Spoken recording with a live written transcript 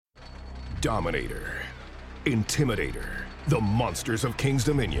Dominator, Intimidator, the monsters of King's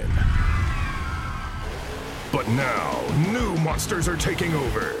Dominion. But now, new monsters are taking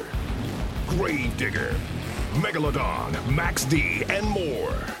over. Gravedigger, Megalodon, Max D, and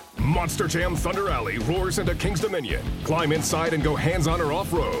more. Monster Jam Thunder Alley roars into King's Dominion. Climb inside and go hands-on or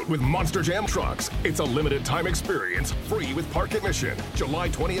off-road with Monster Jam trucks. It's a limited-time experience, free with park admission. July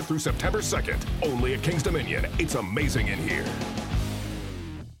 20th through September 2nd. Only at King's Dominion. It's amazing in here.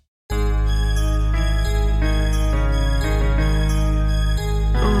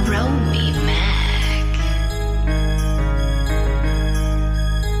 Romy Mac.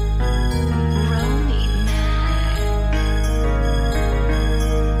 Romy Mac.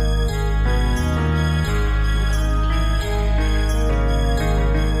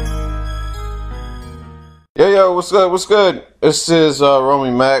 Yo, what's good? What's good? This is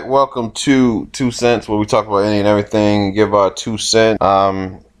Romy Mac. Welcome to 2 Cents, where we talk about any and everything, give our 2 cents.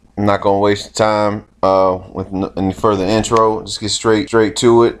 I'm not gonna waste time with any further intro. Just get straight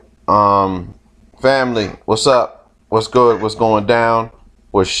to it. Family, what's up? What's good? What's going down?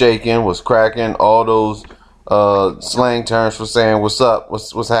 What's shaking? What's cracking? All those slang terms for saying what's up?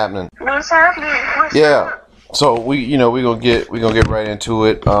 What's happening? What's happening? Yeah. So we gonna get right into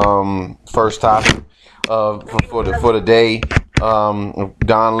it. First topic for the day.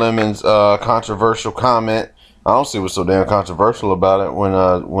 Don Lemon's controversial comment. I don't see what's so damn controversial about it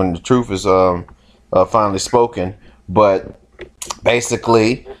when the truth is finally spoken. But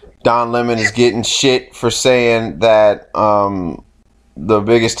basically, Don Lemon is getting shit for saying that the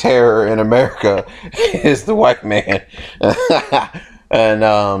biggest terror in America is the white man. And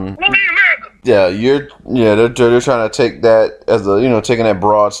they're trying to take that as taking that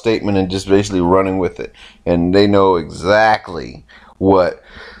broad statement and just basically running with it. And they know exactly what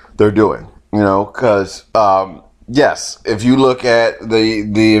they're doing. Because yes, if you look at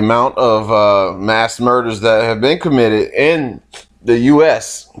the amount of mass murders that have been committed in the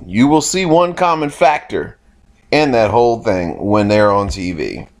U.S., you will see one common factor in that whole thing when they're on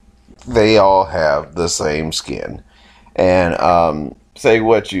TV. They all have the same skin. And say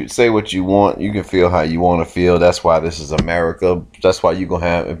what you want. You can feel how you want to feel. That's why this is America. That's why you're gonna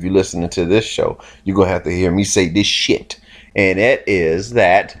have, if you're listening to this show, you're gonna have to hear me say this shit. And it is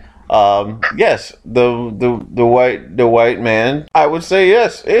that yes, the white man, I would say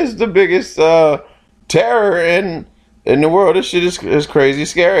yes, is the biggest terror in the world. This shit is crazy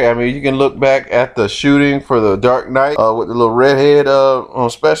scary. I mean, you can look back at the shooting for the Dark Knight with the little redhead on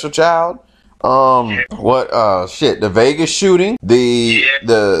Special Child. The Vegas shooting,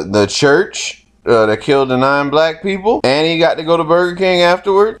 the church that killed the 9 black people, and he got to go to Burger King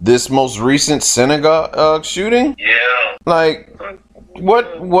afterward. This most recent synagogue shooting. Yeah. Like,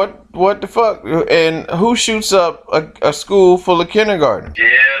 what the fuck? And who shoots up a school full of kindergarten?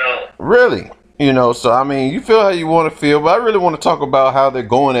 Yeah. Really? So I mean, you feel how you want to feel, but I really want to talk about how they're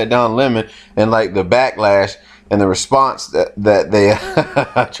going at Don Lemon and like the backlash and the response that they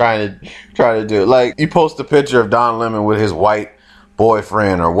trying to do. Like, you post a picture of Don Lemon with his white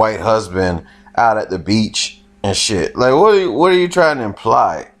boyfriend or white husband out at the beach and shit. Like, what are you trying to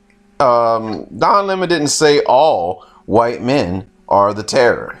imply? Don Lemon didn't say all white men are the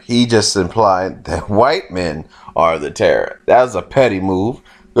terror. He just implied that white men are the terror. That was a petty move.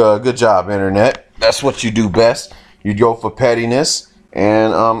 Good job, internet. That's what you do best. You go for pettiness,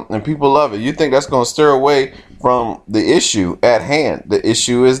 and people love it. You think that's going to stir away from the issue at hand? The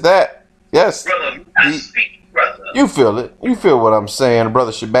issue is that, yes, Brother, brother. You feel it. You feel what I'm saying,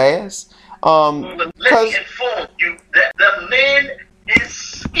 brother Shabazz. Let me inform you that the man is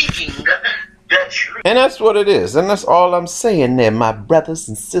speaking the truth. And that's what it is. And that's all I'm saying there, my brothers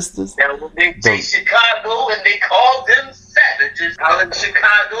and sisters. Now, when they say Chicago and they call them savages, calling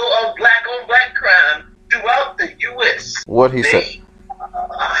Chicago of black-on-black crime throughout the U.S. What he said.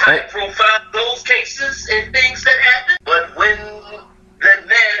 High-profile those cases and things that happen. But when the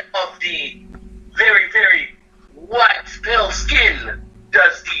man of the very, very white, pale skin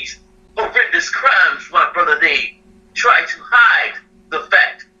does these horrendous crimes, my brother, they try to hide the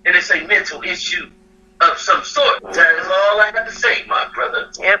fact. And it's a mental issue of some sort. That is all I have to say, my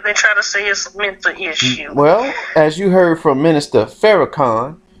brother. Yep, they try to say it's a mental issue. Well, as you heard from Minister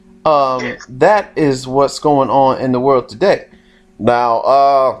Farrakhan, Yes. that is what's going on in the world today.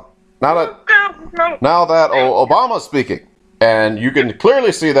 Now that Obama's speaking, and you can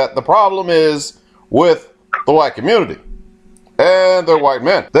clearly see that the problem is with the white community and the white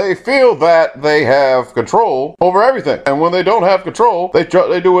men. They feel that they have control over everything, and when they don't have control, they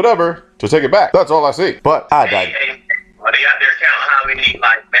do whatever to take it back. That's all I see. But I digress. Hey, are they out there counting how many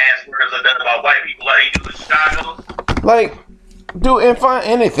mass murders are done by white people? What they do in Chicago? Like, do and find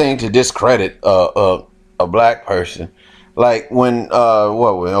anything to discredit a black person. Like when when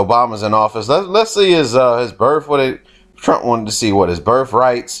Obama's in office, let's see his birth. Trump wanted to see his birth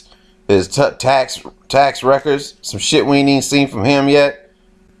rights, his tax records, some shit we ain't even seen from him yet,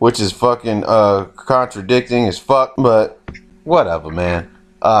 which is fucking contradicting as fuck. But whatever, man.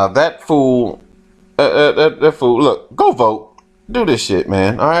 That fool. That fool. Look, go vote. Do this shit,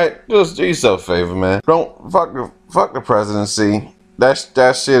 man. All right, just do yourself a favor, man. Don't fuck the presidency. That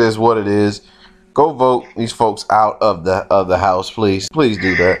shit is what it is. Go vote these folks out of the house, please. Please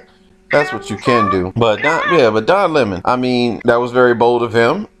do that. That's what you can do. But Don Lemon, I mean, that was very bold of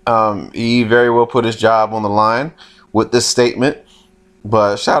him. He very well put his job on the line with this statement.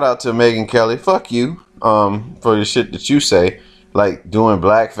 But shout out to Megyn Kelly. Fuck you for the shit that you say. Like doing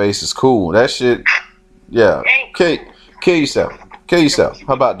blackface is cool. That shit, yeah. Kill yourself. Kill yourself.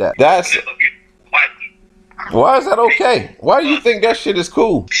 How about that? Why is that okay? Why do you think that shit is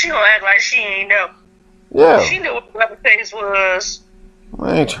cool? She don't act like she ain't know. Yeah. She knew what blackface was. We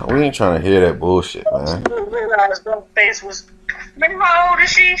ain't trying to hear that bullshit, man. She realized blackface was. Man, how old is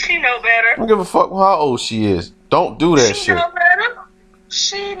she? She know better. I don't give a fuck how old she is. Don't do that She shit. know better.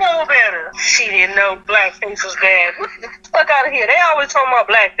 She know better. She didn't know blackface was bad. What the fuck out of here? They always talking about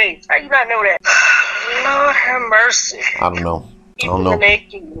blackface. How you not know that? Lord have mercy. I don't know. They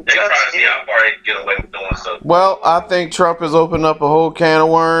try to see how far they can get away with doing so. Well, I think Trump has opened up a whole can of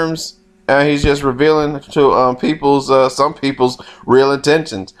worms, and he's just revealing to some people's real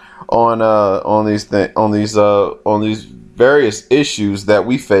intentions on these various issues that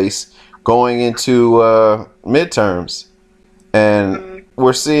we face going into midterms, and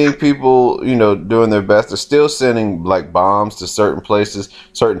we're seeing people, doing their best. They're still sending like bombs to certain places,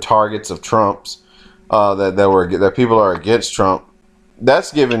 certain targets of Trump's that people are against Trump.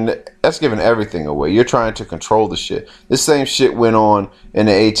 That's giving everything away. You're trying to control the shit. This same shit went on in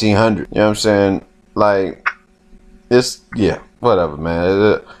the 1800s. You know what I'm saying? Like, whatever,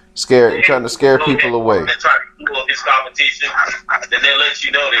 man. Trying to scare people away. They're trying to pull up this competition, then they let you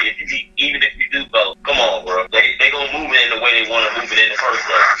know that even if you do vote, come on, bro. They gonna move it in the way they want to move it in the first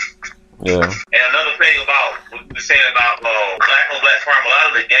place. Yeah. And another thing about what we were saying about black on black crime, a lot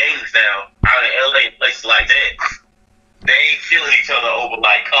of the gangs now out in LA and places like that, they ain't killing each other over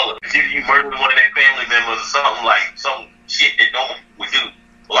like color. If you murder one of their family members or something, like some shit that no one would do.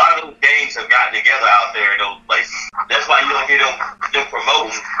 A lot of those gangs have gotten together out there in those places. That's why you don't hear them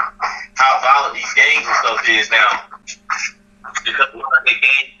promoting how violent these gangs and stuff is now. Because a lot of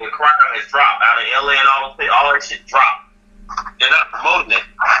the crime has dropped out of LA and all that shit dropped. They're not promoting it.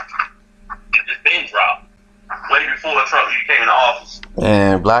 It's been dropped way before Trump came into office.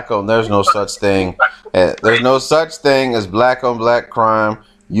 And there's no such thing. There's no such thing as black on black crime.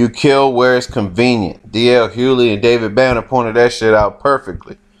 You kill where it's convenient. D.L. Hewley and David Banner pointed that shit out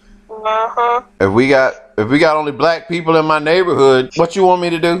perfectly. Uh-huh. If we got only black people in my neighborhood, what you want me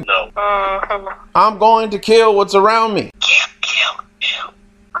to do? No. Uh-huh. I'm going to kill what's around me. Kill.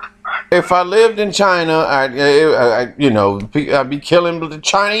 If I lived in China, I'd be killing the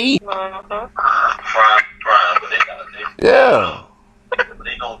Chinese. Uh-huh. Crime, but Yeah.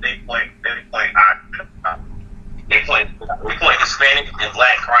 They point Hispanic and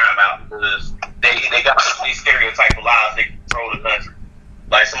black crime out because they got these stereotype of lies that control the country.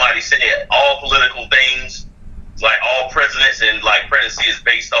 Like somebody said, all political things, like all presidents and like presidency is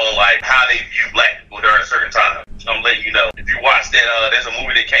based on like how they view black people during a certain time. I'm letting you know. If you watch that, there's a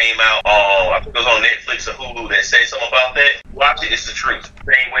movie that came out. I think it was on Netflix or Hulu that said something about that. Watch it. It's the truth.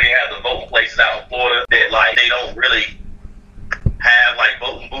 Same way they have the voting places out in Florida that like they don't really have like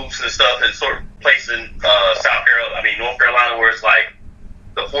voting booths and stuff in certain places in North Carolina, where it's like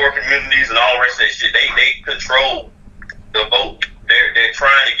the poor communities and all the rest of that shit. They control the vote. They're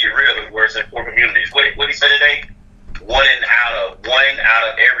trying to get rid of it, where it's in poor communities. What he said today? One out of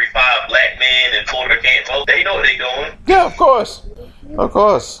every 5 black men in Florida can't vote. They know what they're doing. Yeah, of course.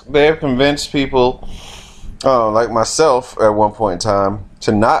 They have convinced people, like myself, at one point in time,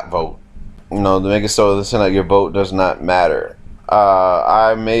 to not vote. To make it so that your vote does not matter.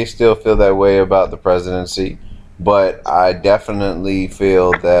 I may still feel that way about the presidency, but I definitely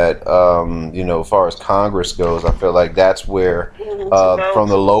feel that, as far as Congress goes, I feel like that's where, from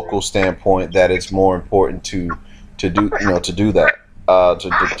the local standpoint, that it's more important to do that,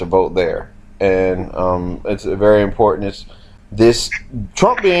 to vote there, and it's very important. This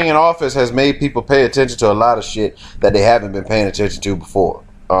Trump being in office has made people pay attention to a lot of shit that they haven't been paying attention to before.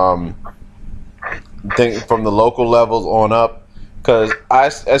 Think from the local levels on up, because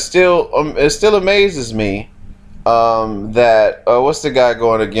it still amazes me that what's the guy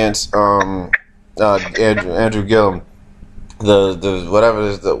going against Andrew Gillum? the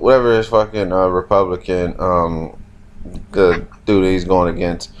whatever his fucking Republican the dude he's going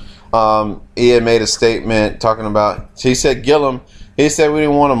against. He had made a statement talking about. He said Gillum. He said we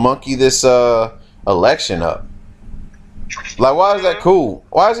didn't want to monkey this election up. Like, why is that cool?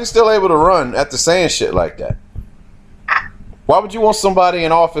 Why is he still able to run after saying shit like that? Why would you want somebody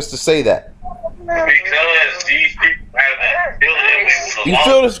in office to say that? Because these people have been building. You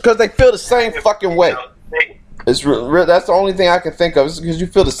feel this because they feel the same fucking way. It's that's the only thing I can think of. Is because you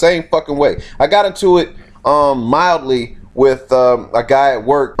feel the same fucking way. I got into it mildly with a guy at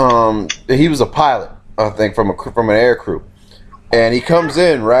work. He was a pilot, I think, from an air crew, and he comes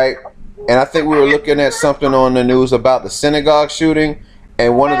in, right. And I think we were looking at something on the news about the synagogue shooting,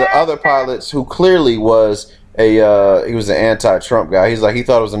 and one of the other pilots who clearly was he was an anti-Trump guy. He's like, he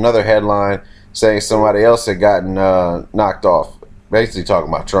thought it was another headline saying somebody else had gotten knocked off, basically talking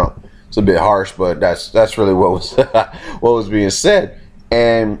about Trump. It's a bit harsh, but that's really what was what was being said.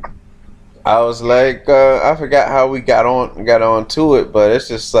 And I was like, I forgot how we got on to it, but it's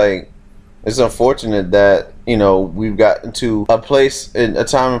just like, it's unfortunate that, you know, we've gotten to a place, in a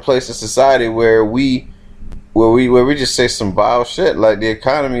time and place in society where we just say some vile shit. Like, the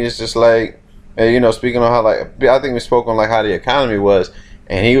economy is just like, and, you know, speaking on how, like, I think we spoke on like how the economy was,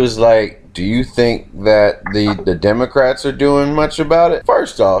 and he was like, do you think that the Democrats are doing much about it?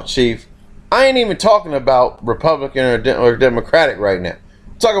 First off, Chief, I ain't even talking about Republican or Democratic right now.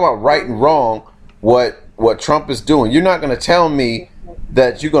 I'm talking about right and wrong, what Trump is doing. You're not going to tell me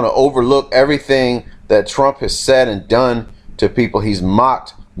that you're going to overlook everything that Trump has said and done to people. He's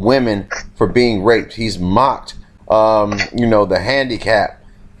mocked women for being raped. He's mocked, you know, the handicap.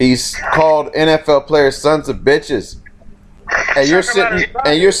 He's called NFL players sons of bitches. And you're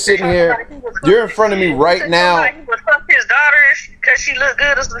sitting here. You're in front of me right now. He would fuck his daughters because she looked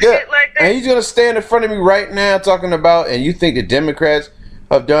good or some shit like that. And he's gonna stand in front of me right now talking about. And you think the Democrats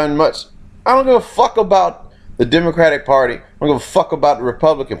have done much? I don't give a fuck about the Democratic Party. I don't give a fuck about the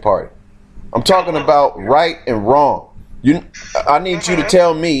Republican Party. I'm talking about right and wrong. I need you to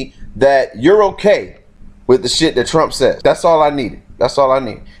tell me that you're okay with the shit that Trump says. That's all I needed. That's all I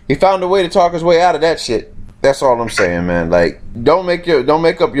need. He found a way to talk his way out of that shit. That's all I'm saying, man. Like, don't make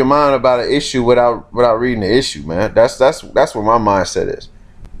up your mind about an issue without reading the issue, man. That's what my mindset is.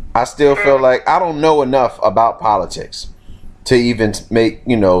 I still feel like I don't know enough about politics to even make,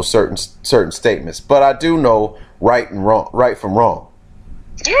 you know, certain statements, but I do know right from wrong.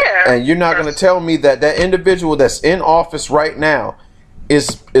 Yeah. And you're not going to tell me that individual that's in office right now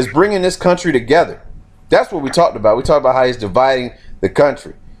is bringing this country together. That's what we talked about. We talked about how he's dividing the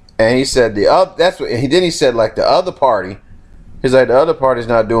country. And he said he said like the other party. He's like, the other party's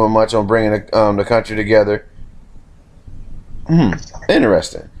not doing much on bringing the country together.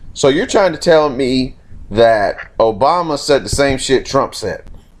 Interesting. So you're trying to tell me that Obama said the same shit Trump said.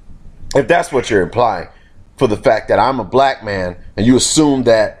 If that's what you're implying, for the fact that I'm a black man and you assume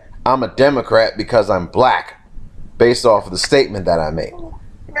that I'm a Democrat because I'm black based off of the statement that I made.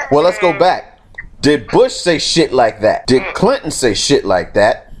 Well, let's go back. Did Bush say shit like that? Did Clinton say shit like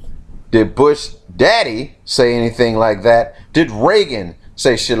that? Did Bush daddy say anything like that? Did Reagan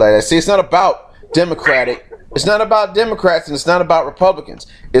say shit like that? See, it's not about Democratic. It's not about Democrats and it's not about Republicans.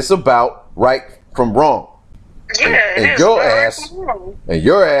 It's about right from wrong. Yeah, and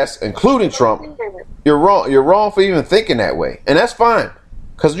your ass, including Trump, you're wrong. You're wrong for even thinking that way, and that's fine,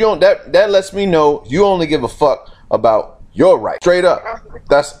 because you don't. That lets me know you only give a fuck about your rights. Straight up,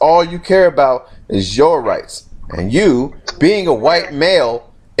 that's all you care about is your rights. And you, being a white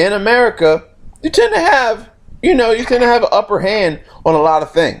male in America, you tend to have an upper hand on a lot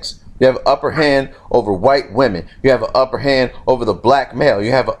of things. You have an upper hand over white women. You have an upper hand over the black male.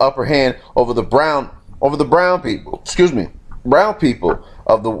 You have an upper hand over the brown people. Brown people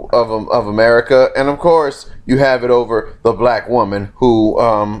of America, and of course you have it over the black woman who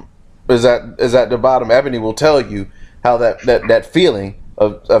is at the bottom. Ebony will tell you how that feeling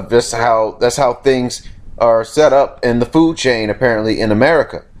of just how that's how things are set up in the food chain apparently in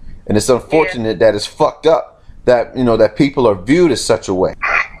America, and it's unfortunate that it's fucked up that that people are viewed as such a way,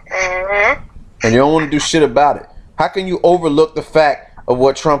 and you don't want to do shit about it. How can you overlook the fact of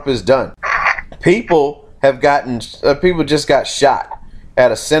what Trump has done? People just got shot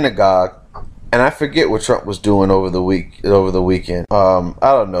at a synagogue, and I forget what Trump was doing over the weekend. I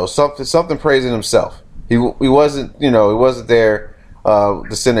don't know, something praising himself. He wasn't there,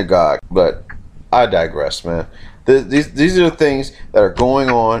 the synagogue. But I digress, man. These are the things that are going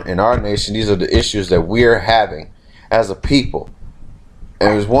on in our nation. These are the issues that we're having as a people.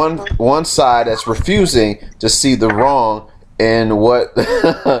 And there's one side that's refusing to see the wrong in what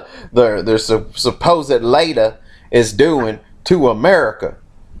their supposed leader is doing to America,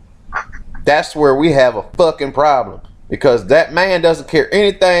 that's where we have a fucking problem. Because that man doesn't care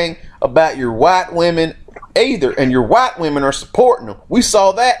anything about your white women either. And your white women are supporting him. We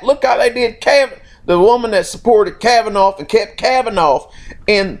saw that. Look how they did the woman that supported Kavanaugh and kept Kavanaugh.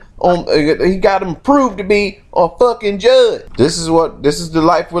 And he got him proved to be a fucking judge. This is the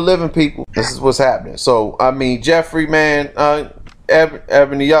life we're living, people. This is what's happening. So, I mean, Jeffrey, man,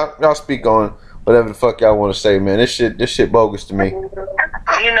 Ebony, y'all speak on whatever the fuck y'all want to say, man. This shit bogus to me.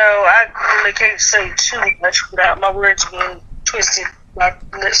 You know, I really can't say too much without my words being twisted by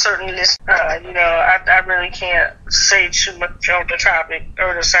certain listeners. You know, I really can't say too much on the topic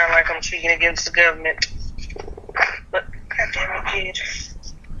or to sound like I'm speaking against the government. But, goddamn it, kid.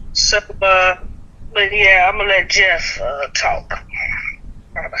 So, but yeah, I'm gonna let Jeff talk.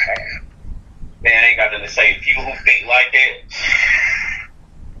 Man, I ain't got nothing to say. People who think like that,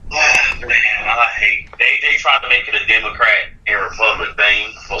 man, I hate. They try to make it a Democrat and Republican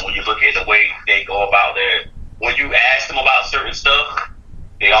thing, but when you look at the way they go about their, when you ask them about certain stuff,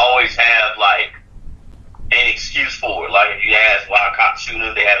 they always have like an excuse for it. Like if you ask why a cop shooting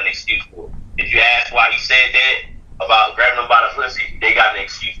him, they have an excuse for it. If you ask why he said that about grabbing him by the pussy, they got an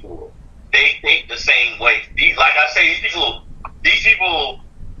excuse for it. They think the same way. Like I say, these people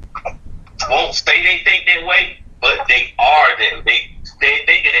won't say they think that way, but they are that. They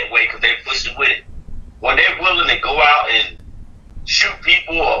think it that way because they're pushing with it. When they're willing to go out and shoot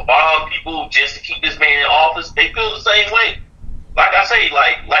people or bomb people just to keep this man in office, they feel the same way. Like I say,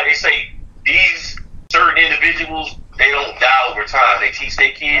 like they say, these certain individuals, they don't die over time. They teach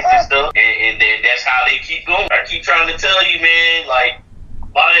their kids this stuff, and then that's how they keep going. I keep trying to tell you, man, like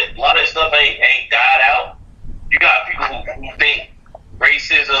a lot of that stuff ain't died out. You got people who think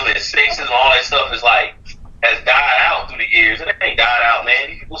racism and sexism and all that stuff is like has died out through the years. It ain't died out, man.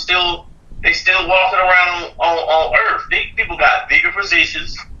 These people still walking around on Earth. These people got bigger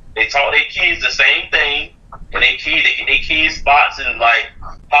positions. They taught their kids the same thing. And they get their kids spots in like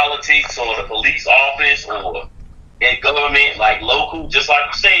politics or the police office or in government, like local, just like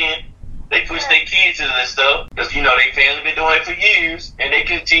you're saying. They push their kids into this stuff because, you know, they family been doing it for years and they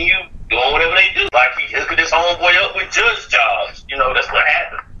continue doing whatever they do. Like he hooked this homeboy up with judge jobs. You know, that's what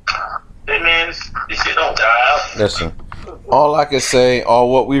happened. Hey, man, this shit don't die out. Listen, all I can say,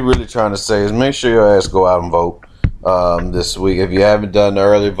 what we really trying to say is make sure your ass go out and vote this week. If you haven't done the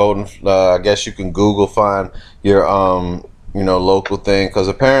early voting, I guess you can Google find your local thing, because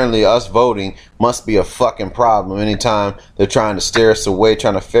apparently us voting must be a fucking problem anytime they're trying to scare us away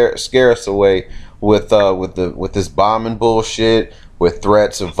with this bombing bullshit, with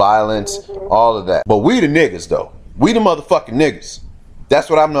threats of violence, all of that. But we the niggas though. We the motherfucking niggas. That's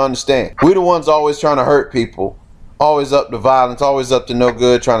what I'm to understand. We the ones always trying to hurt people, always up to violence, always up to no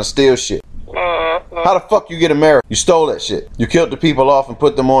good, trying to steal shit. How the fuck you get America? You stole that shit. You killed the people off and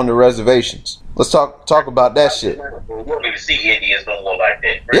put them on the reservations. Let's talk about that shit. We don't even see Indians no more like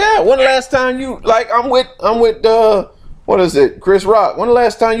that. Right? Yeah, when the last time you I'm with what is it, Chris Rock? When the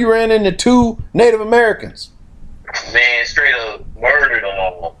last time you ran into 2 Native Americans? Man, straight up murdered them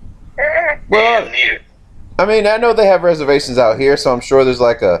all. Well, I mean, I know they have reservations out here, so I'm sure there's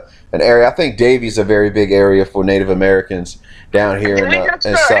like an area. I think Davies a very big area for Native Americans down here in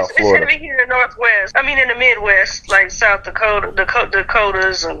South Florida. It should be here in the Northwest. I mean, in the Midwest, like South Dakota,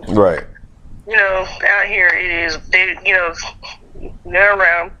 Dakotas, and right. You know, out here it is. They, they're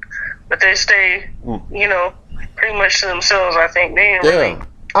around, but they stay, pretty much to themselves. I think they ain't really.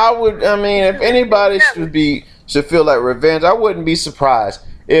 I mean, if anybody should feel like revenge, I wouldn't be surprised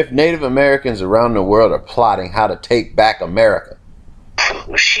if Native Americans around the world are plotting how to take back America.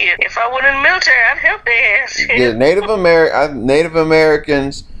 Shit, if I were in the military, I'd help their ass. Yeah, Native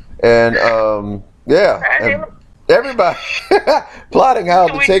Americans, and and everybody plotting how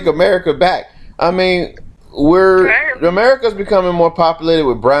to take America back. I mean, America's becoming more populated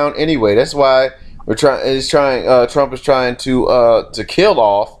with brown anyway. That's why Trump is trying to kill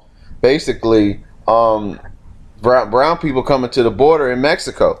off basically brown people coming to the border in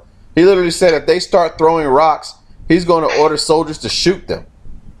Mexico. He literally said if they start throwing rocks, he's going to order soldiers to shoot them.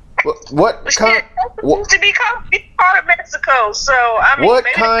 What kind? To be part of Mexico, so I mean, what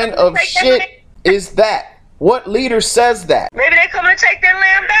kind of shit is that? What leader says that? Maybe they're coming to take their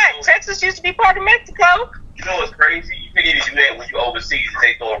land back. Texas used to be part of Mexico. You know what's crazy? You can either do that when you overseas and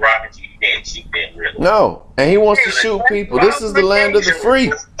they throw a rock at you. You can't shoot them, really. No, and he wants to shoot people. This is the land of the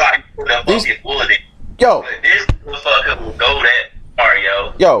free. Yo, this motherfucker will go that far,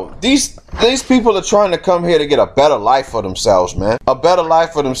 yo. Yo, these people are trying to come here to get a better life for themselves, man. A better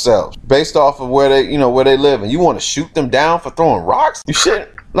life for themselves, based off of where they live. And you want to shoot them down for throwing rocks? You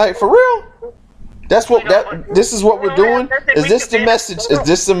shouldn't. Like, for real? That's what this is what we're doing. Is this the message? Is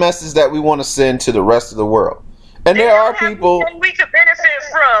this the message that we want to send to the rest of the world? And there are people we could benefit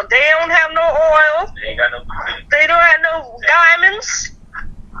from. They don't have no oil. They don't have no diamonds.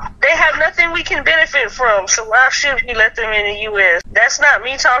 They have nothing we can benefit from. So why should we let them in the U.S.? That's not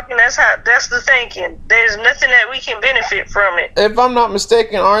me talking. That's the thinking. There's nothing that we can benefit from it. If I'm not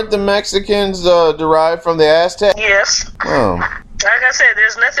mistaken, aren't the Mexicans derived from the Aztecs? Yes. Oh. Like I said,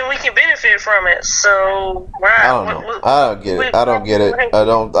 there's nothing we can benefit from it. So why? I don't know. I don't get it. I don't get it. I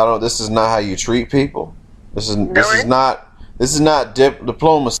don't. This is not how you treat people. This is not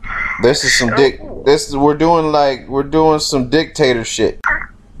diplomacy. This is some we're doing some dictator shit.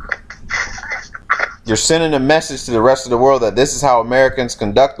 You're sending a message to the rest of the world that this is how Americans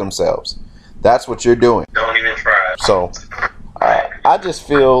conduct themselves. That's what you're doing. Don't even try. So I just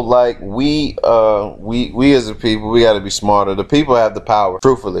feel like we as a people, we got to be smarter. The people have the power.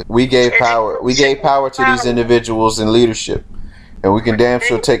 Truthfully, we gave power to these individuals in leadership, and we can damn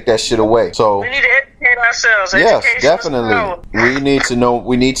sure take that shit away. So we need to educate ourselves. yes, definitely. We need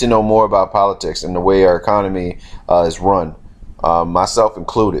to know more about politics and the way our economy is run, myself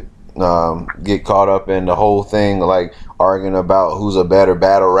included. Get caught up in the whole thing, like arguing about who's a better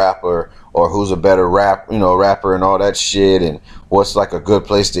battle rapper or who's a better rapper and all that shit, and what's like a good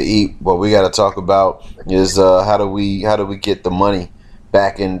place to eat. What we got to talk about is how do we get the money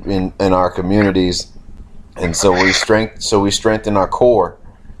back in our communities, and so we strengthen our core,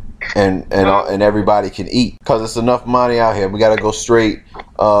 and everybody can eat, because it's enough money out here. We got to go straight.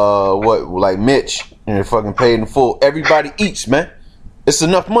 Like Mitch, and you're fucking paid in full. Everybody eats, man. It's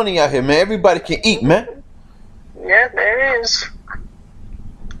enough money out here, man. Everybody can eat, man. Yeah, there is.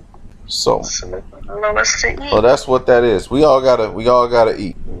 So, well, that's what that is. We all gotta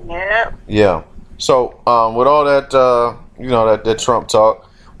eat. Yeah. Yeah. So, with all that, that Trump talk,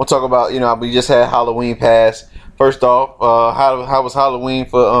 we'll talk about, we just had Halloween pass. First off, how was Halloween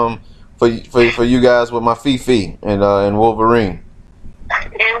for you guys with my Fifi and Wolverine?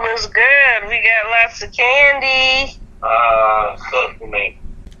 It was good. We got lots of candy. Fuck me.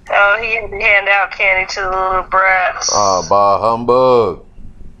 Oh, he had to hand out candy to the little brats. Bah humbug.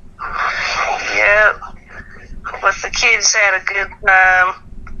 Yep. But the kids had a good time.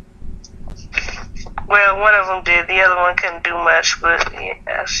 Well, one of them did. The other one couldn't do much, but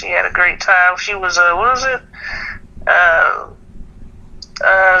yeah, she had a great time. She was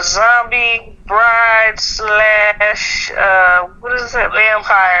zombie bride / what is that?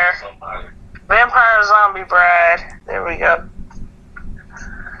 Vampire zombie bride. There we go.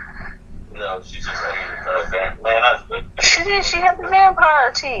 No, she's just man. She did. She had the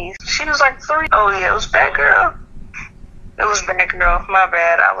vampire teeth. She was like 3. Oh yeah, it was Batgirl. It was Batgirl. My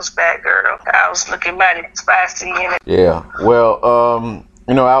bad. I was Batgirl. I was looking mighty spicy in it. Yeah. Well,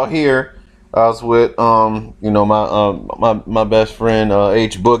 out here, I was with my best friend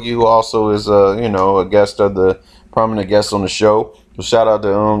H Boogie, who also is a guest of the prominent guest on the show. So shout out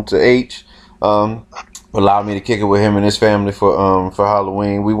to H. Allowed me to kick it with him and his family for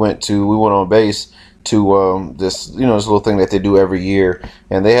Halloween. We went on base to this little thing that they do every year,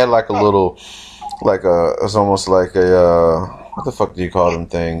 and they had like a little it's almost like a what the fuck do you call them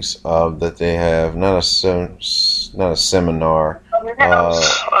things that they have? Not a seminar,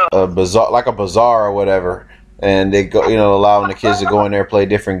 a bazaar or whatever. And they go, allowing the kids to go in there, play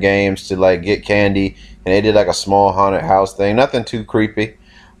different games, to like get candy, and they did like a small haunted house thing. Nothing too creepy.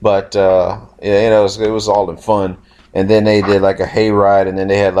 But it was all in fun. And then they did like a hayride, and then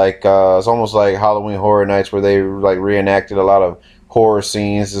they had like it's almost like Halloween Horror Nights, where they like reenacted a lot of horror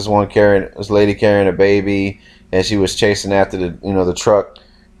scenes. This lady carrying a baby, and she was chasing after the truck.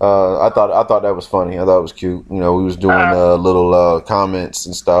 I thought that was funny. I thought it was cute. We was doing little comments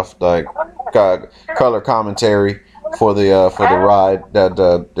and stuff, like color commentary for the ride.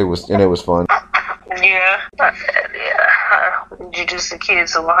 It was fun. Yeah. Introduce the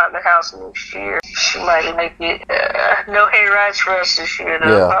kids to haunted house next year. She might make it. No hayrides for us this year,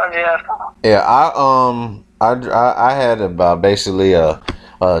 though. Yeah. I had basically a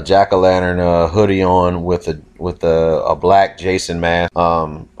jack-o'-lantern hoodie on with a black Jason mask.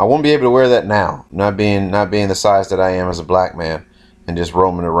 I won't be able to wear that now, not being the size that I am as a black man, and just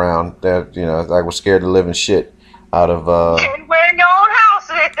roaming around. I was scared to live in shit out of. You wear your own house,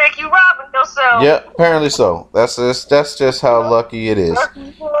 and they think you robbing yourself. Yeah, apparently so. That's just how lucky it is.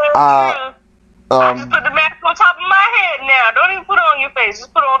 I just put the mask on top of my head now. Don't even put it on your face.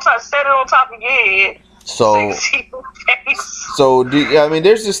 Just put it on top. Set it on top of your head. So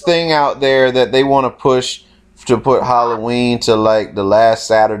there's this thing out there that they want to push to put Halloween to like the last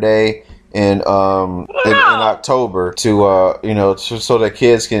Saturday in October to so that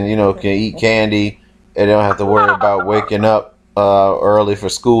kids can eat candy and they don't have to worry about waking up early for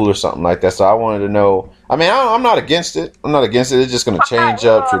school or something like that. So I wanted to know. I mean, I'm not against it. I'm not against it. It's just going to change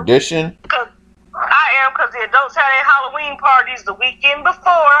up tradition. Because the adults had their Halloween parties the weekend before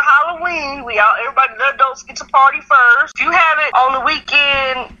Halloween. Everybody, the adults get to party first. If you have it on the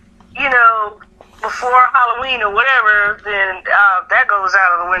weekend, before Halloween or whatever, then that goes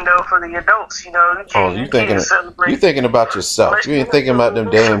out of the window for the adults. You thinking about yourself. You ain't thinking about them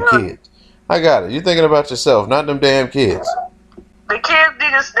damn kids. I got it. You thinking about yourself, not them damn kids. The kids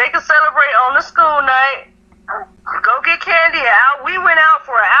they can celebrate on the school night. Go get candy out. We went out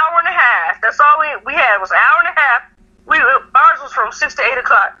for an hour and a half. That's all we had was an hour and a half. Ours was from 6 to 8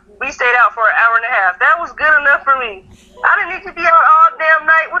 o'clock. We stayed out for an hour and a half. That was good enough for me. I didn't need to be out all damn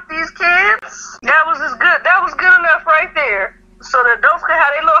night with these kids. That was good enough right there. So the adults could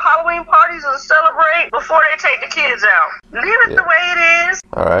have their little Halloween parties and celebrate before they take the kids out. Leave it the way it is.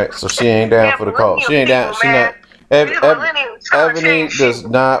 All right. So she ain't down for the call. She ain't down. She not. Ebony does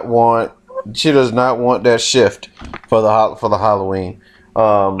not want. She does not want that shift for the Halloween.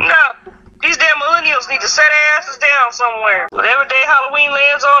 No, these damn millennials need to set their asses down somewhere. Whatever day Halloween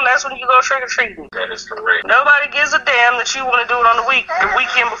lands on, that's when you go trick or treating. That is correct. Nobody gives a damn that you want to do it on the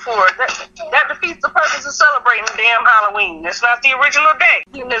weekend before. That defeats the purpose of celebrating damn Halloween. It's not the original day.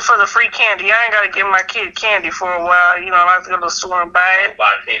 Getting it for the free candy. I ain't got to give my kid candy for a while. I have to go to the store and buy it.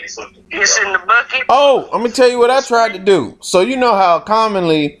 Buy candy so it's in the bucket. Oh, let me tell you what I tried to do. So you know how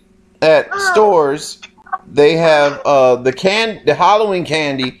commonly at stores they have the Halloween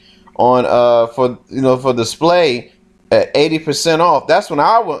candy on for display at 80% off. That's when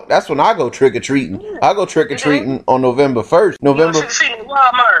I go trick or treating. I go trick or treating on November 1st. November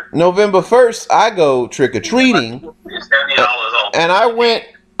 1st I go trick or treating. And I went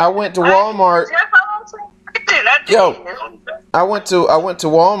to Walmart. I went to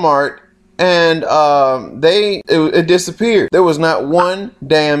Walmart and it disappeared. There was not one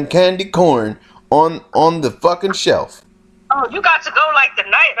damn candy corn on the fucking shelf. Oh, you got to go like the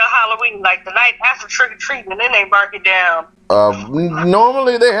night of Halloween, like the night after trick or treating, and then they mark it down.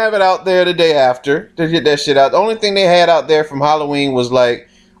 Normally they have it out there the day after to get that shit out. The only thing they had out there from Halloween was like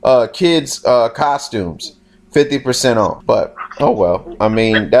kids costumes, 50% off. But oh well, I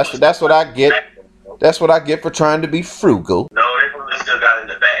mean that's what I get. That's what I get for trying to be frugal. No, they probably still got it in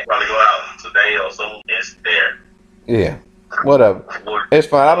the bag. Probably go out today or something. It's there. Yeah. Whatever. It's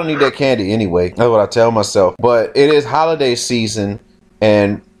fine. I don't need that candy anyway. That's what I tell myself. But it is holiday season,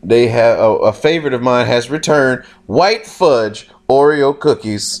 and they have a favorite of mine has returned: white fudge Oreo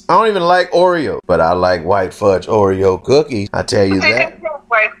cookies. I don't even like Oreo, but I like white fudge Oreo cookies. I tell you that.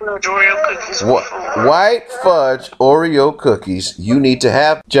 White fudge Oreo cookies. White fudge Oreo cookies. You need to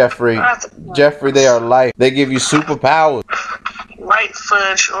have Jeffrey. Jeffrey, they are life. They give you superpowers. White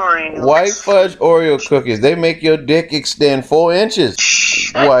fudge Oreo. White fudge Oreo cookies. They make your dick extend 4 inches.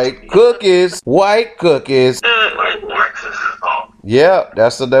 White cookies. White cookies. Yeah,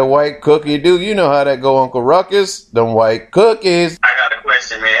 that's what that white cookie do. You know how that go, Uncle Ruckus. Them white cookies. I got a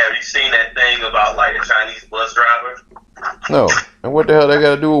question, man. Have you seen that thing about like a Chinese bus driver? No. And what the hell they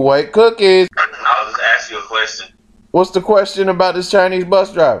got to do with white cookies? I'll just ask you a question. What's the question about this Chinese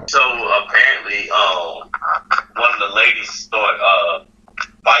bus driver? So apparently, one of the ladies started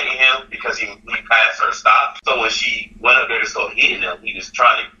fighting him because he passed her stop. So when she went up there to start hitting him, he was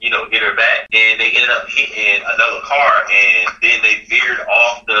trying to, hit her back. And they ended up hitting another car, and then they veered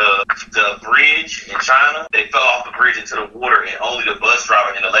off the bridge in China. They fell off the bridge into the water, and only the bus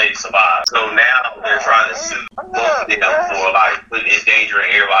driver and the lady survived. So now they're trying to sue both of them for like putting in danger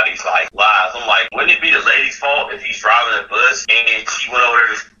everybody's like lives. I'm like, wouldn't it be the lady's fault if he's driving a bus and she went over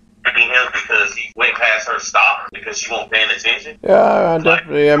there to him because he went past her stop because she wasn't paying attention? Yeah,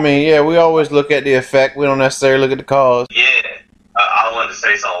 definitely. I mean, yeah, we always look at the effect. We don't necessarily look at the cause. Yeah, I wanted to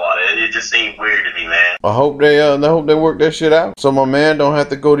say something about it. It just seemed weird to me, man. I hope they work that shit out so my man don't have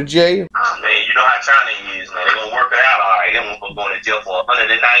to go to jail. Man, you know how China is, man. They're gonna work it out all right. They're gonna go to jail for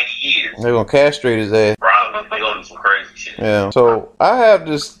 190 years. They're gonna castrate his ass. Probably. They're gonna do some crazy shit. Yeah. So I have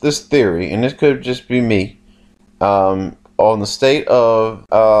this theory, and this could just be me. On the state of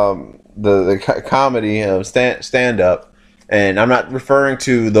the comedy of stand up, and I'm not referring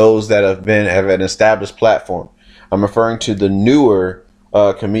to those that have an established platform. I'm referring to the newer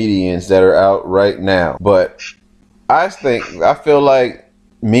comedians that are out right now. But I feel like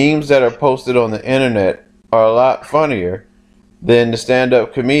memes that are posted on the internet are a lot funnier than the stand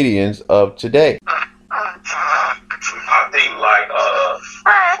up comedians of today.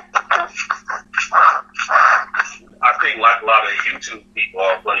 I think like a lot of YouTube people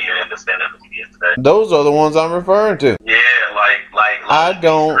are funnier than the stand-up comedians today. Those are the ones I'm referring to. Yeah, like I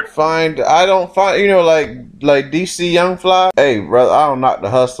don't find, you know, like DC Young Fly. Hey, brother, I don't knock the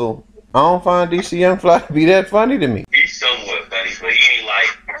hustle. I don't find DC Young Fly to be that funny to me. He's somewhat funny, but he ain't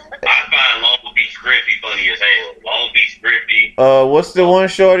like. I find Long Beach Griffy funny as hell. Long Beach Griffy. What's the one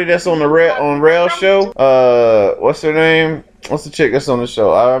shorty that's on the Rail show? What's her name? What's the chick that's on the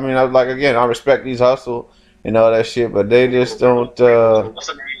show? I mean, I respect these hustle and all that shit, but they just don't. What's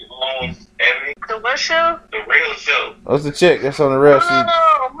her name? Ebony? The what show? The Rail show. What's the chick that's on the Rail?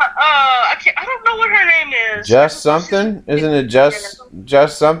 I don't know what her name is. Just something? Isn't it just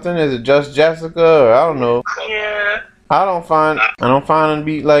something? Is it just Jessica? Or I don't know. Yeah. I don't find them to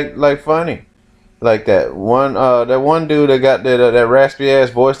be like funny, like that one dude that got that raspy ass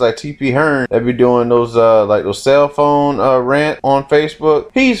voice like T.P. Hearn that be doing those like those cell phone rant on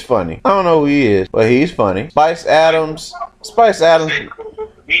Facebook. He's funny. I don't know who he is, but he's funny. Spice Adams.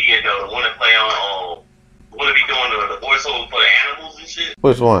 Media though, the one that play on want to be doing the voiceovers for the animals and shit.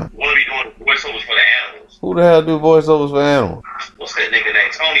 Which one? Want to be doing the voiceovers for the animals. Who the hell do voiceovers for animals? What's that nigga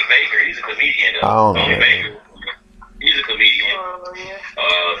named Tony Baker? He's a comedian though. I don't know. Tony Baker. He's a comedian.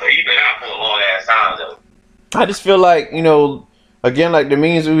 But he been out for a long ass time though. I just feel like, you know, again, like the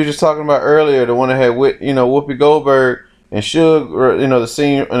memes we were just talking about earlier, the one that had with, you know, Whoopi Goldberg and Suge, you know, the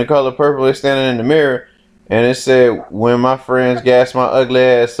scene in The Color Purple, they're standing in the mirror, and it said, when my friends gas my ugly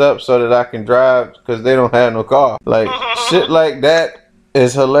ass up so that I can drive because they don't have no car. Like, shit like that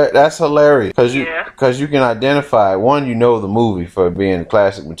is hilarious. That's hilarious because you can identify, one, you know the movie for being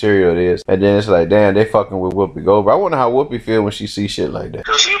classic material it is, and then it's like, damn, they fucking with Whoopi Goldberg. I wonder how Whoopi feel when she sees shit like that.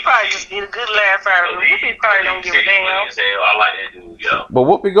 She probably just get a good laugh out of it. Whoopi probably don't give a damn. I like that dude, yo. But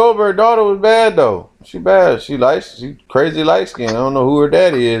Whoopi Goldberg's daughter was bad though. She bad. She crazy light skin. I don't know who her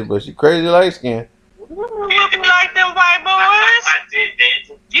daddy is, but she crazy light skin. Whoopi like them white boys.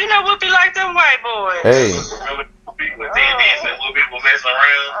 You know Whoopi like them white boys. Hey.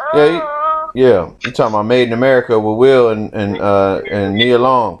 Yeah. You talking about Made in America with Will and Nia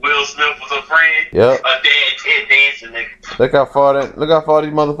Long. Will Smith was a friend. Yep. A dad, Ted dancing nigga. Look how far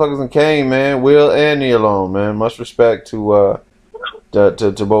these motherfuckers done came, man. Will and Nia Long, man. Much respect to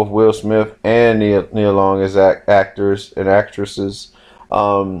both Will Smith and Nia Long as actors and actresses.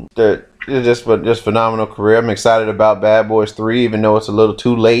 They're just phenomenal career. I'm excited about Bad Boys 3, even though it's a little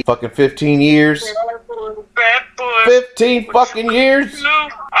too late. Fucking 15 years. Bad boys. 15 fucking years.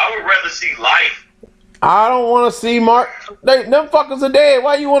 I would rather see Life. I don't want to see Mark. Them fuckers are dead.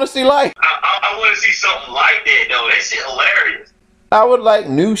 Why you want to see Life? I want to see something like that though. That shit hilarious. I would like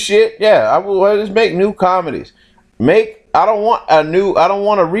new shit. Yeah, I would just make new comedies. I don't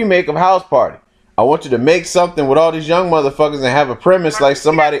want a remake of House Party. I want you to make something with all these young motherfuckers and have a premise like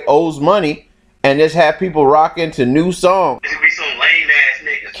somebody owes money and just have people rock into new songs. It should be some lame ass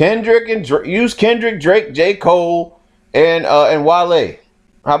niggas. Use Kendrick, Drake, J. Cole, and Wale.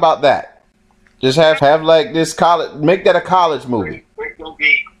 How about that? Just have like this make that a college movie. It'll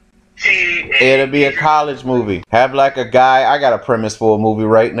be a college movie. Have like a guy. I got a premise for a movie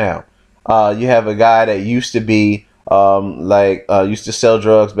right now. You have a guy that used to be used to sell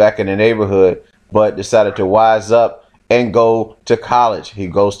drugs back in the neighborhood, but decided to wise up and go to college. He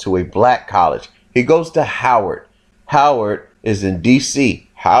goes to a black college. He goes to Howard. Howard is in D.C.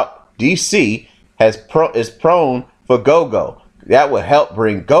 D.C. is prone for go-go. That would help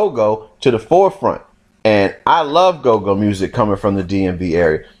bring go-go to the forefront. And I love go-go music coming from the DMV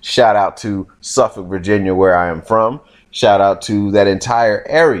area. Shout out to Suffolk, Virginia, where I am from. Shout out to that entire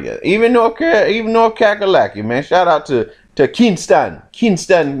area. Even North Kakalaki, man. Shout out to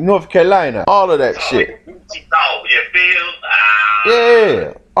Kingston, North Carolina. All of that shit.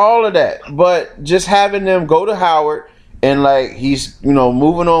 Yeah, all of that. But just having them go to Howard and like he's,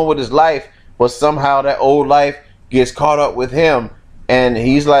 moving on with his life, but somehow that old life gets caught up with him and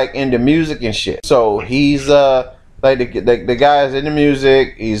he's like into music and shit. So he's like the guy's into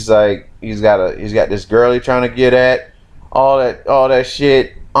music. He's got this girl he's trying to get at. All that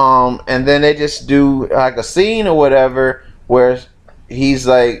shit. And then they just do like a scene or whatever where he's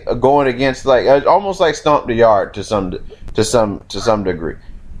like going against like almost like Stomp the Yard to some degree.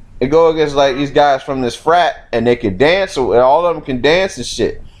 They go against like these guys from this frat and they can dance, so all of them can dance and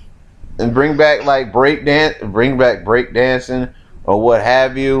shit, and bring back break dancing or what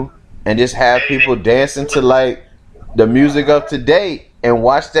have you, and just have people dancing to like the music of today and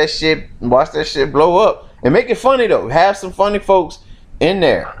watch that shit blow up. And make it funny though. Have some funny folks in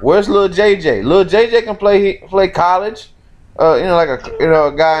there. Where's Lil JJ? Lil JJ can play college. Like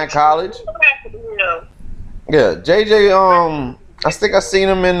a guy in college. Yeah, JJ. I think I seen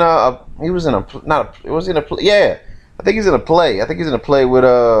him in. He was in a. Was in a play? Yeah, I think he's in a play. I think he's in a play with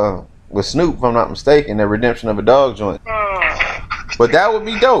Snoop, if I'm not mistaken. The Redemption of a Dog joint. But that would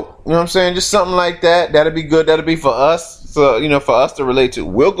be dope. You know what I'm saying? Just something like that. That'd be good. That'd be for us. So, you know, for us to relate to.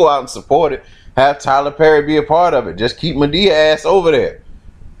 We'll go out and support it. Have Tyler Perry be a part of it. Just keep Madea ass over there.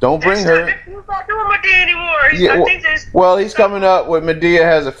 Don't bring her. He's not doing Madea anymore. Well, he's coming up with Madea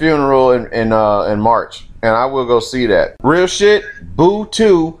has a funeral in March. And I will go see that. Real shit, Boo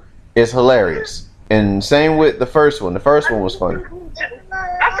 2 is hilarious. And same with the first one. The first one was funny.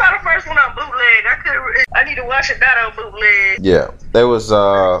 I saw the first one on bootleg. I need to watch it that on bootleg. Yeah, it was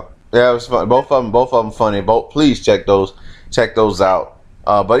fun. Both of them funny. Please check those out.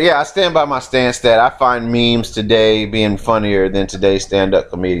 But yeah, I stand by my stance that I find memes today being funnier than today's stand-up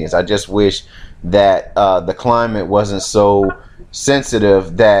comedians. I just wish that the climate wasn't so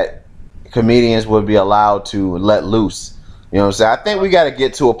sensitive that comedians would be allowed to let loose. You know what I'm saying? I think we got to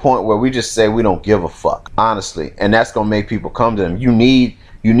get to a point where we just say we don't give a fuck, honestly, and that's gonna make people come to them. You need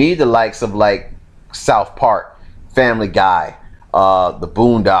the likes of like South Park, Family Guy, the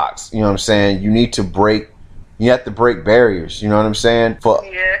Boondocks. You know what I'm saying? You have to break barriers. You know what I'm saying?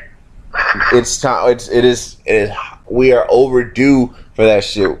 It's time. It is. We are overdue for that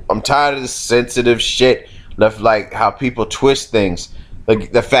shit. I'm tired of this sensitive shit. Like how people twist things.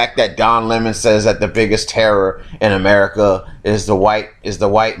 Like the fact that Don Lemon says that the biggest terror in America is the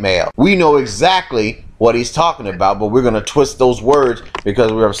white male. We know exactly what he's talking about, but we're gonna twist those words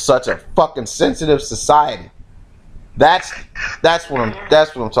because we're such a fucking sensitive society. That's what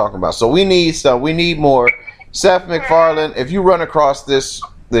I'm talking about. So we need more. Seth MacFarlane, if you run across this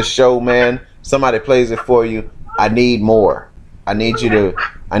show, man, somebody plays it for you. I need more. I need you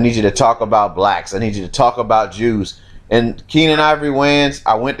to talk about blacks. I need you to talk about Jews. And Keenan Ivory Wayans,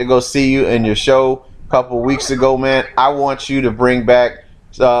 I went to go see you in your show a couple weeks ago, man. I want you to bring back,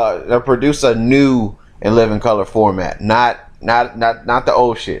 produce a new and Living Color format, not the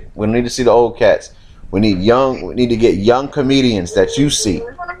old shit. We don't need to see the old cats. We need to get young comedians that you see,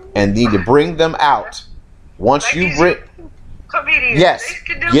 and need to bring them out. Once you bring comedians, yes,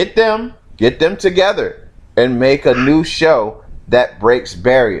 get them together and make a new show that breaks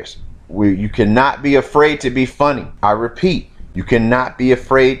barriers. You cannot be afraid to be funny. I repeat, you cannot be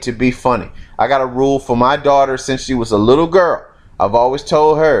afraid to be funny. I got a rule for my daughter since she was a little girl. I've always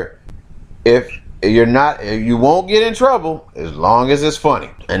told her, if you won't get in trouble as long as it's funny.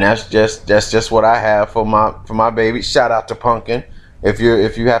 And that's just what I have for my baby. Shout out to Pumpkin. If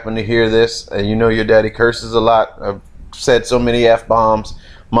you happen to hear this and you know your daddy curses a lot, I've said so many F-bombs.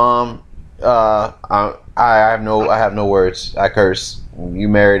 Mom, I have no words. I curse. You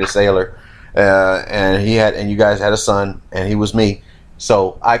married a sailor, and you guys had a son, and he was me.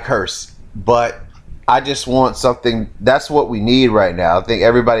 So I curse, but I just want something. That's what we need right now. I think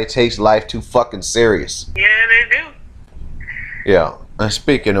everybody takes life too fucking serious. Yeah, they do. Yeah. And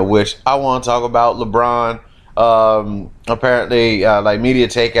speaking of which, I want to talk about LeBron. Apparently, like Media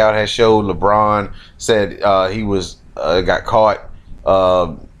Takeout has showed LeBron said he was got caught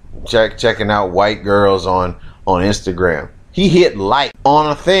checking out white girls on Instagram. He hit like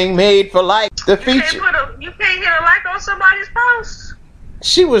on a thing made for like the feature. You can't hit a like on somebody's post.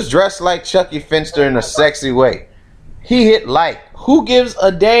 She was dressed like Chucky Finster in a sexy way. He hit like. Who gives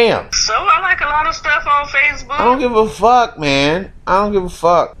a damn? So I like a lot of stuff on Facebook. I don't give a fuck, man. I don't give a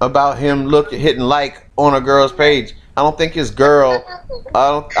fuck about him hitting like on a girl's page. I don't think his girl.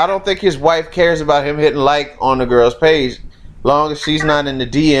 I don't think his wife cares about him hitting like on the girl's page, long as she's not in the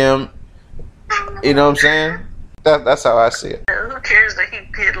DM. You know what I'm saying? That's how I see it. Who cares that he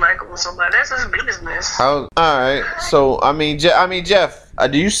hit like on somebody? That's his business. All right. So I mean, Jeff,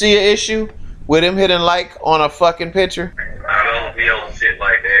 do you see an issue with him hitting like on a fucking picture? I don't be on shit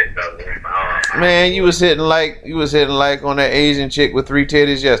like that. Man, you was hitting like on that Asian chick with 3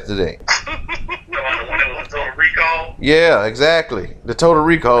 titties yesterday. When it was Total Recall? Yeah, exactly. The Total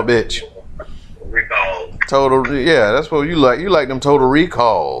Recall bitch. Recall. Yeah, that's what you like. You like them Total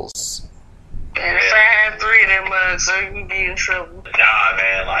Recalls. And if I had 3 of them mugs, so you'd be in trouble. Nah,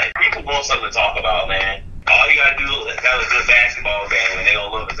 man, like, people want something to talk about, man. All you gotta do is have a good basketball game, and they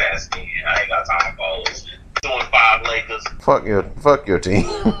gonna love his ass again. I ain't got time for all this shit. Doing 5 Lakers. Fuck your team.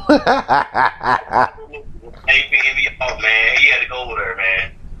 Hey, baby, oh, man, he had to go over there,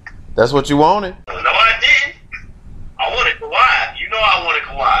 man. That's what you wanted? No, I didn't. I wanted Kawhi. You know I wanted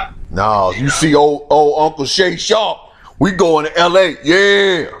Kawhi. No, you see old Uncle Shay Sharp. We going to L.A.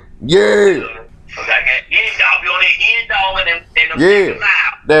 Yeah. So that end-dog, be on that end-dog and them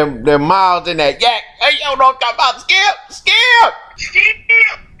yeah. Them miles in that yak. Hey, yo, don't talk about Skip.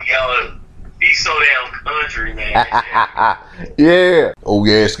 Yo, he's so damn country, man. Yeah. Oh,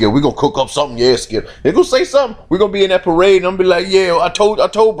 yeah, Skip. We gonna cook up something. Yeah, Skip. They gonna say something. We gonna be in that parade and I'm be like, yeah, I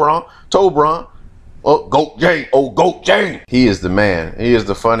told Bron. Oh, Goat Jane. Oh, Goat Jane. He is the man. He is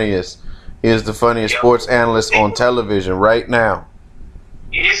the funniest. He is the funniest sports analyst on television right now.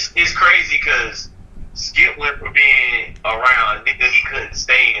 It's crazy because Skip went from being around a nigga he couldn't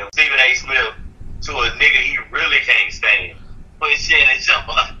stand, Stephen A. Smith, to a nigga he really can't stand. Put Shannon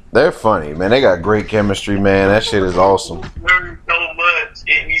Sharpe. They're funny, man. They got great chemistry, man. That shit is awesome. So much.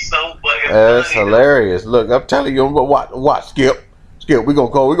 It be so fucking That's funny. hilarious. Look, I'm telling you, watch Skip. Skip, we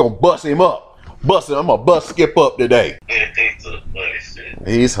gonna bust him up. Bust him. I'm gonna bust Skip up today. It's a funny shit.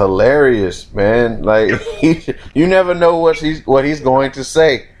 He's hilarious, man. Like you never know what he's going to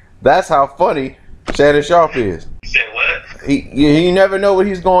say. That's how funny Shannon Sharpe is. You said what? You never know what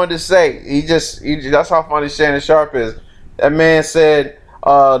he's going to say. That's how funny Shannon Sharpe is. That man said the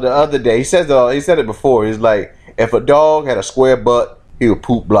other day. He said it before. He's like, if a dog had a square butt, he would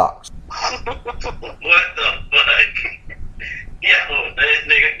poop blocks. What the fuck? Yo, this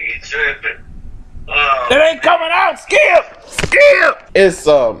nigga be tripping. It ain't coming out, Skip. It's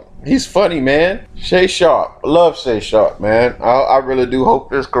he's funny, man. Shay Sharp, love Shay Sharp, man. I really do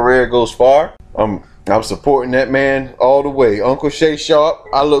hope his career goes far. I'm supporting that man all the way. Uncle Shay Sharp,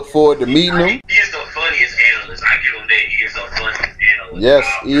 I look forward to meeting him. He is the funniest analyst. I give him that. He is the funniest analyst. Yes,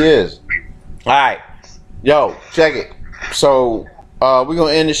 he is. All right, yo, check it. So we're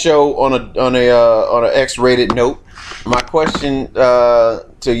gonna end the show on a X-rated note. My question to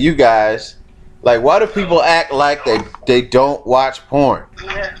you guys, like, why do people act like they don't watch porn?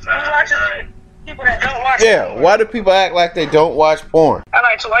 Yeah. People that don't watch Yeah, porn. why do people act like they don't watch porn? I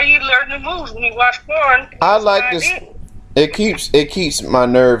like to. Why you learn the moves when you watch porn? I like this. It keeps my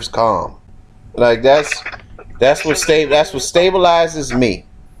nerves calm. Like that's what stabilizes me.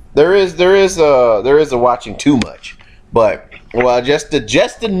 There is a watching too much, but well, just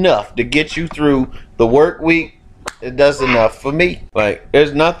enough to get you through the work week. It does enough for me. Like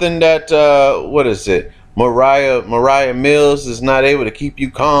there's nothing that what is it? Mariah Mills is not able to keep you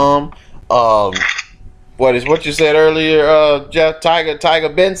calm. What you said earlier, Jeff Tiger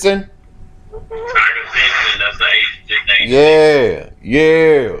Benson? Tiger Benson, that's the Asian name.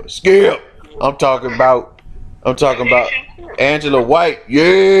 Yeah, Skip. I'm talking about Angela White.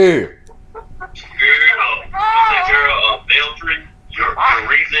 Yeah. Girl, Beltran, your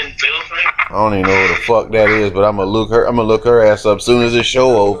reason Beltran. I don't even know who the fuck that is, but I'm gonna look her ass up soon as this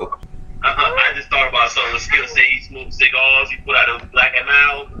show over. I just thought about something. Skip said he smoked cigars. He put out those black and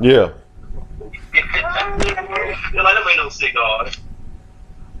mild. Yeah. You're like, them ain't no cigars.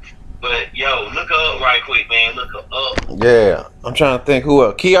 But yo, look her up right quick, man. Look her up. Yeah. I'm trying to think who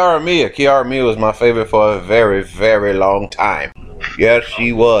else. Kiara Mia was my favorite for a very, very long time. Yes,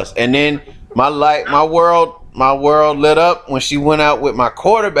 she was. And then my world lit up when she went out with my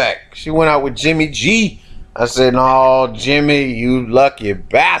quarterback. She went out with Jimmy G. I said, "No, Jimmy, you lucky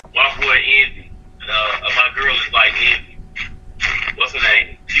bastard." My boy Envy. My girl is like Envy. What's her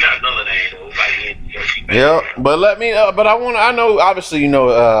name? She got another name though. Like Envy. Yeah, but I know obviously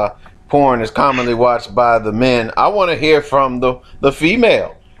porn is commonly watched by the men. I want to hear from the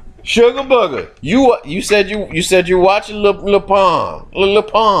female. Sugar Booger, you said you watching Lil Pond.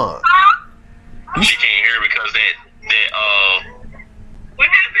 She can't hear because that what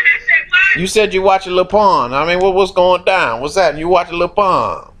happened? I said what? You said you watching Lil Pond. I mean, what's going down? What's that? You watching Lil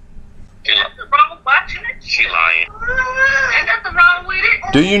Pond? Ain't nothing wrong with watching it. She lying. Ain't nothing wrong with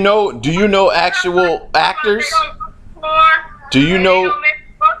it. Do you know actual actors? Do you know?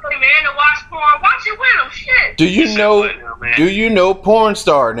 Do you know porn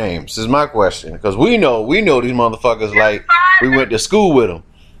star names? Is my question, because we know these motherfuckers like we went to school with them.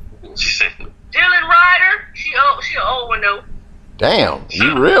 Dylan Ryder, she an old one though. Damn,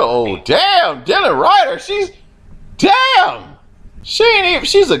 you real old. Damn, Dylan Ryder, she's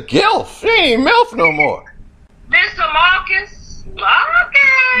she's a gilf. She ain't MILF no more. Mr. Marcus.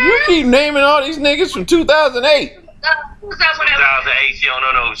 You keep naming all these niggas from 2008. Who's that? 2008, she don't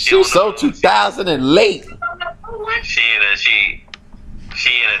know. She's so 2000 and late. She in a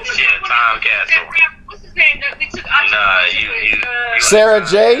time capsule. What's his name? We took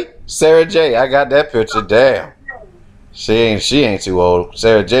Sarah J. I got that picture. Damn. She ain't too old.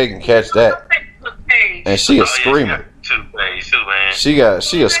 Sarah J can catch that. And she a screamer. She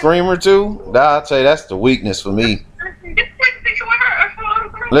a screamer too? Nah, I'll tell you, that's the weakness for me.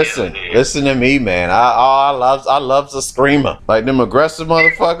 Listen to me, man. I love the screamer. Like them aggressive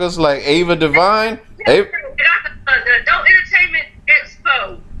motherfuckers like Ava Devine. Don't Entertainment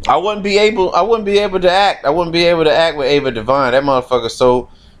Expo. I wouldn't be able to act. I wouldn't be able to act with Ava Devine. That motherfucker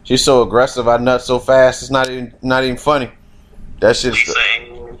she's so aggressive. I nut so fast. It's not even funny. That shit's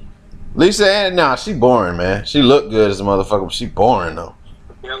Lisa Ann. Nah, she boring, man. She look good as a motherfucker, but she boring though.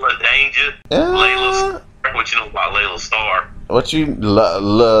 Della Danger. Layla. What you know about Layla Starr? What you you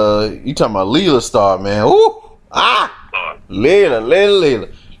talking about Leela Star, man? Ooh, Leela,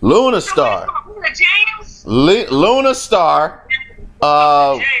 Luna Star, Luna Star.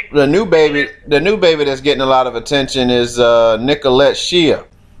 The new baby that's getting a lot of attention is Nicolette Shea.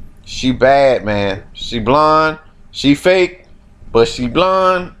 She bad, man. She blonde, she fake, but she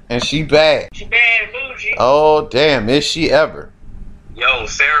blonde and she bad. She bad and bougie. Oh damn, is she ever? Yo,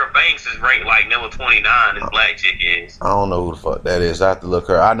 Sarah Banks is ranked like number 29. This black chick is. I don't know who the fuck that is. I have to look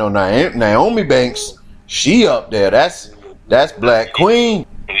her. I know Naomi Banks. She up there. That's Black Queen.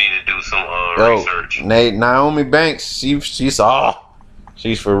 You need to do some research. Naomi Banks. She's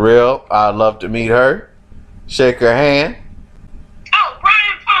for real. I'd love to meet her. Shake her hand. Oh,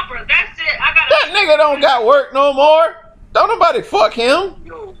 Brian Pumper. That's it. That nigga don't got work no more. Don't nobody fuck him.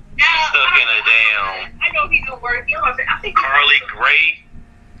 Stuck in a damn. I know he don't work. I think Carly Gray.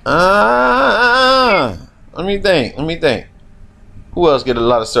 Let me think. Who else get a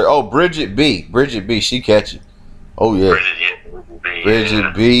lot of search? Oh, Bridget B. She catch it. Oh yeah.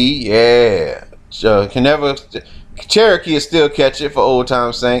 Bridget B. Yeah. Cherokee will still catch it for old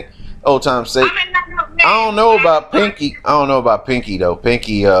time's sake. I don't know about Pinky. Though.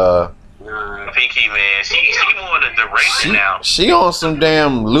 Pinky, man, she more the director now. She on some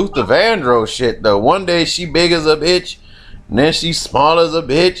damn Luther Vandross shit though. One day she big as a bitch, and then she small as a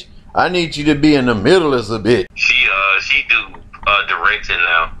bitch. I need you to be in the middle as a bitch. She do directing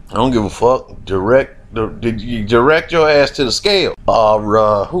now. I don't give a fuck. Did you direct your ass to the scale?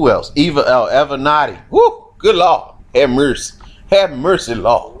 Who else? Eva Nadi. Woo, good Lord. Have mercy,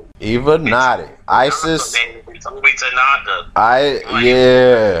 Lord. Eva Nadi. Isis.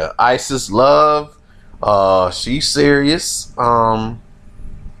 Isis Love. She's serious. Who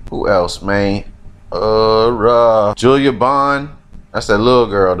else, man? Julia Bond. That's that little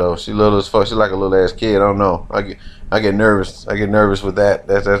girl though. She little as fuck. She like a little ass kid. I don't know. I get nervous. with that.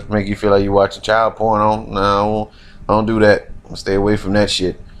 That's make you feel like you watching child porn on. No, I don't do that. Stay away from that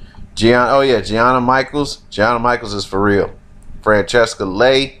shit. Gianna Michaels. Gianna Michaels is for real. Francesca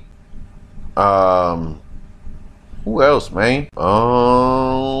Lay. Who else, man?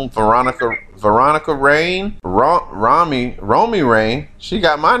 Veronica Rain. Romy Rain. She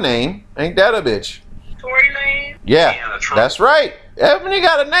got my name. Ain't that a bitch? Tory Lane. Yeah, that's right. Ebony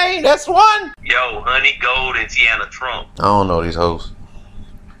got a name. That's one. Yo, Honey Gold and Tiana Trump. I don't know these hoes.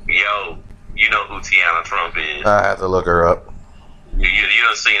 Yo, you know who Tiana Trump is. I have to look her up. You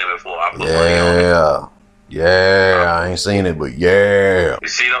done seen it before. Yeah, I ain't seen it, but yeah. You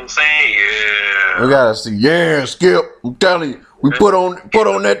see what I'm saying? Yeah. We gotta see. Yeah, Skip. I'm telling you, we put on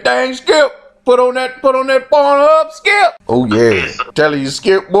that thing, Skip. Put on that Pornhub, Skip. Oh yeah. I'm telling you,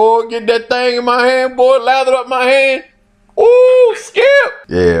 Skip, boy, get that thing in my hand, boy. Lather up my hand. Ooh, Skip.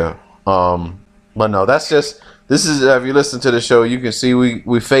 Yeah. But no, this is if you listen to the show, you can see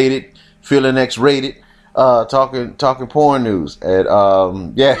we faded, feeling X-rated, talking porn news.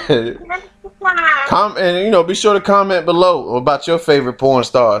 And yeah. And be sure to comment below about your favorite porn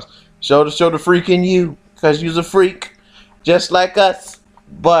stars. Show the freak in you, cause you's a freak, just like us.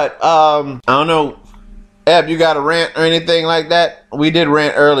 But I don't know, Eb, you got a rant or anything like that? We did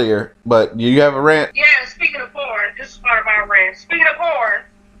rant earlier, but do you have a rant? Yeah, speaking of porn, this is part of our rant. Speaking of porn,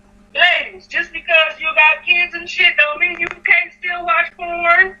 ladies, just because you got kids and shit don't mean you can't still watch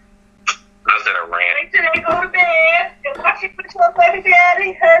porn. How's that a rant? Wait till they go to bed and watch it with your baby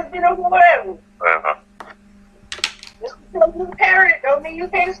daddy, husband, or whatever. Just because you're a parent don't mean you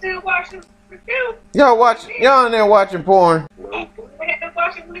can't still watch it with you. Y'all in there watching porn? We have to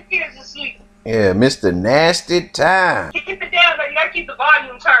watch it when the kids are asleep. Yeah, Mr. Nasty Time. Keep it down, though. You gotta keep the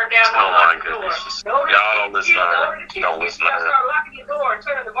volume turned down. Oh my goodness. Y'all don't listen. Don't listen. You gotta start locking your door and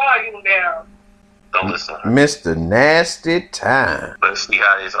turning the volume down. Don't listen. Mr. Nasty Time. Let's see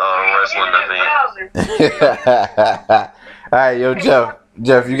how this wrestling event. All right, yo,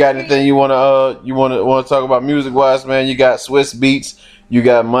 Jeff, you got anything you wanna talk about music wise, man? You got Swiss Beats. You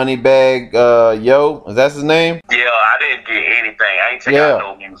got Moneybag, Yo, is that his name? Yeah, I didn't get anything. I ain't checking out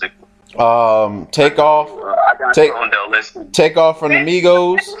no music. Take Off. Take Off from the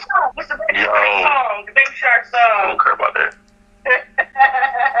Migos. It's a Baby Shark song. The Baby Shark song. I don't care about that.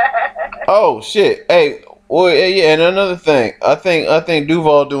 Oh shit! Hey, well, yeah, and another thing, I think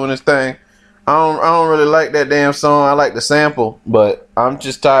Duval doing his thing. I don't really like that damn song. I like the sample, but I'm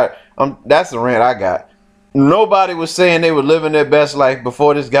just tired. That's the rant I got. Nobody was saying they were living their best life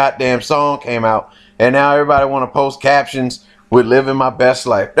before this goddamn song came out, and now everybody want to post captions with "living my best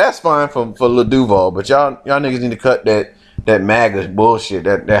life." That's fine for Lil Duval, but y'all niggas need to cut that MAGA bullshit,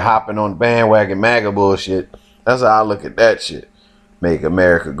 that hopping on bandwagon MAGA bullshit. That's how I look at that shit. Make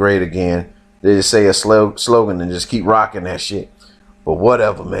America Great Again. They just say a slogan and just keep rocking that shit. But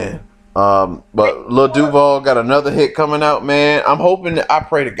whatever, man. But Lil Duval got another hit coming out, man. I'm hoping I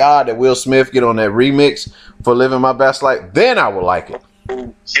pray to God that Will Smith get on that remix for Living My Best Life. Then I will like it.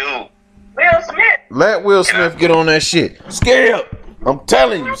 Dude. Will Smith. Let Will Smith get on that shit. Skip. I'm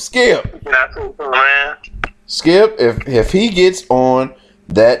telling you, Skip. Man. Skip, if he gets on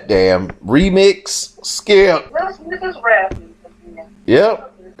that damn remix, Skip. Will Smith is rapping. Yep.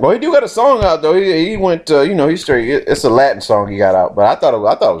 Well, he do got a song out though. He went, he's straight. It's a Latin song he got out, but I thought it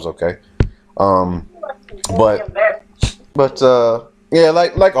was okay. But yeah,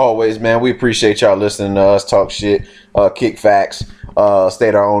 like always, man. We appreciate y'all listening to us talk shit, kick facts,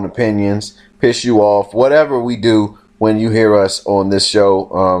 state our own opinions, piss you off, whatever we do when you hear us on this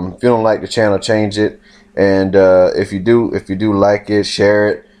show. If you don't like the channel, change it. And if you do like it, share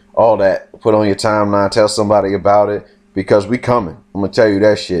it, all that. Put on your timeline, tell somebody about it, because we coming. I'm gonna tell you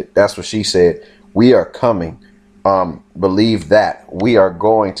that shit. That's what she said. We are coming. Believe that. We are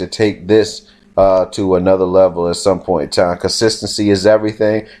going to take this to another level at some point in time. Consistency is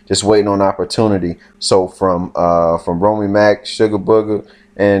everything. Just waiting on opportunity. So from Romy Mac, Sugar Booger,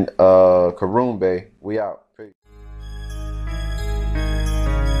 and Karumbe, we out. Peace.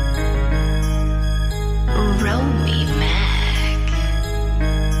 Romy Mac.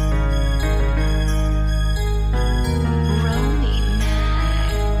 Romy Mac.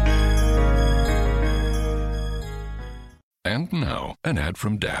 And now, an ad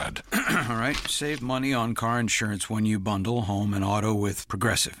from Dad. All right, save money on car insurance when you bundle home and auto with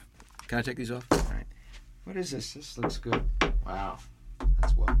Progressive. Can I take these off? All right. What is this? This looks good. Wow.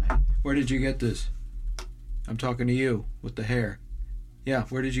 That's well made. Where did you get this? I'm talking to you with the hair. Yeah,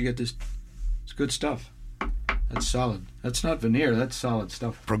 where did you get this? It's good stuff. That's solid. That's not veneer. That's solid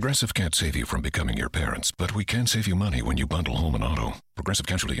stuff. Progressive can't save you from becoming your parents, but we can save you money when you bundle home and auto. Progressive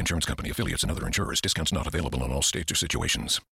Casualty Insurance Company, affiliates, and other insurers. Discounts not available in all states or situations.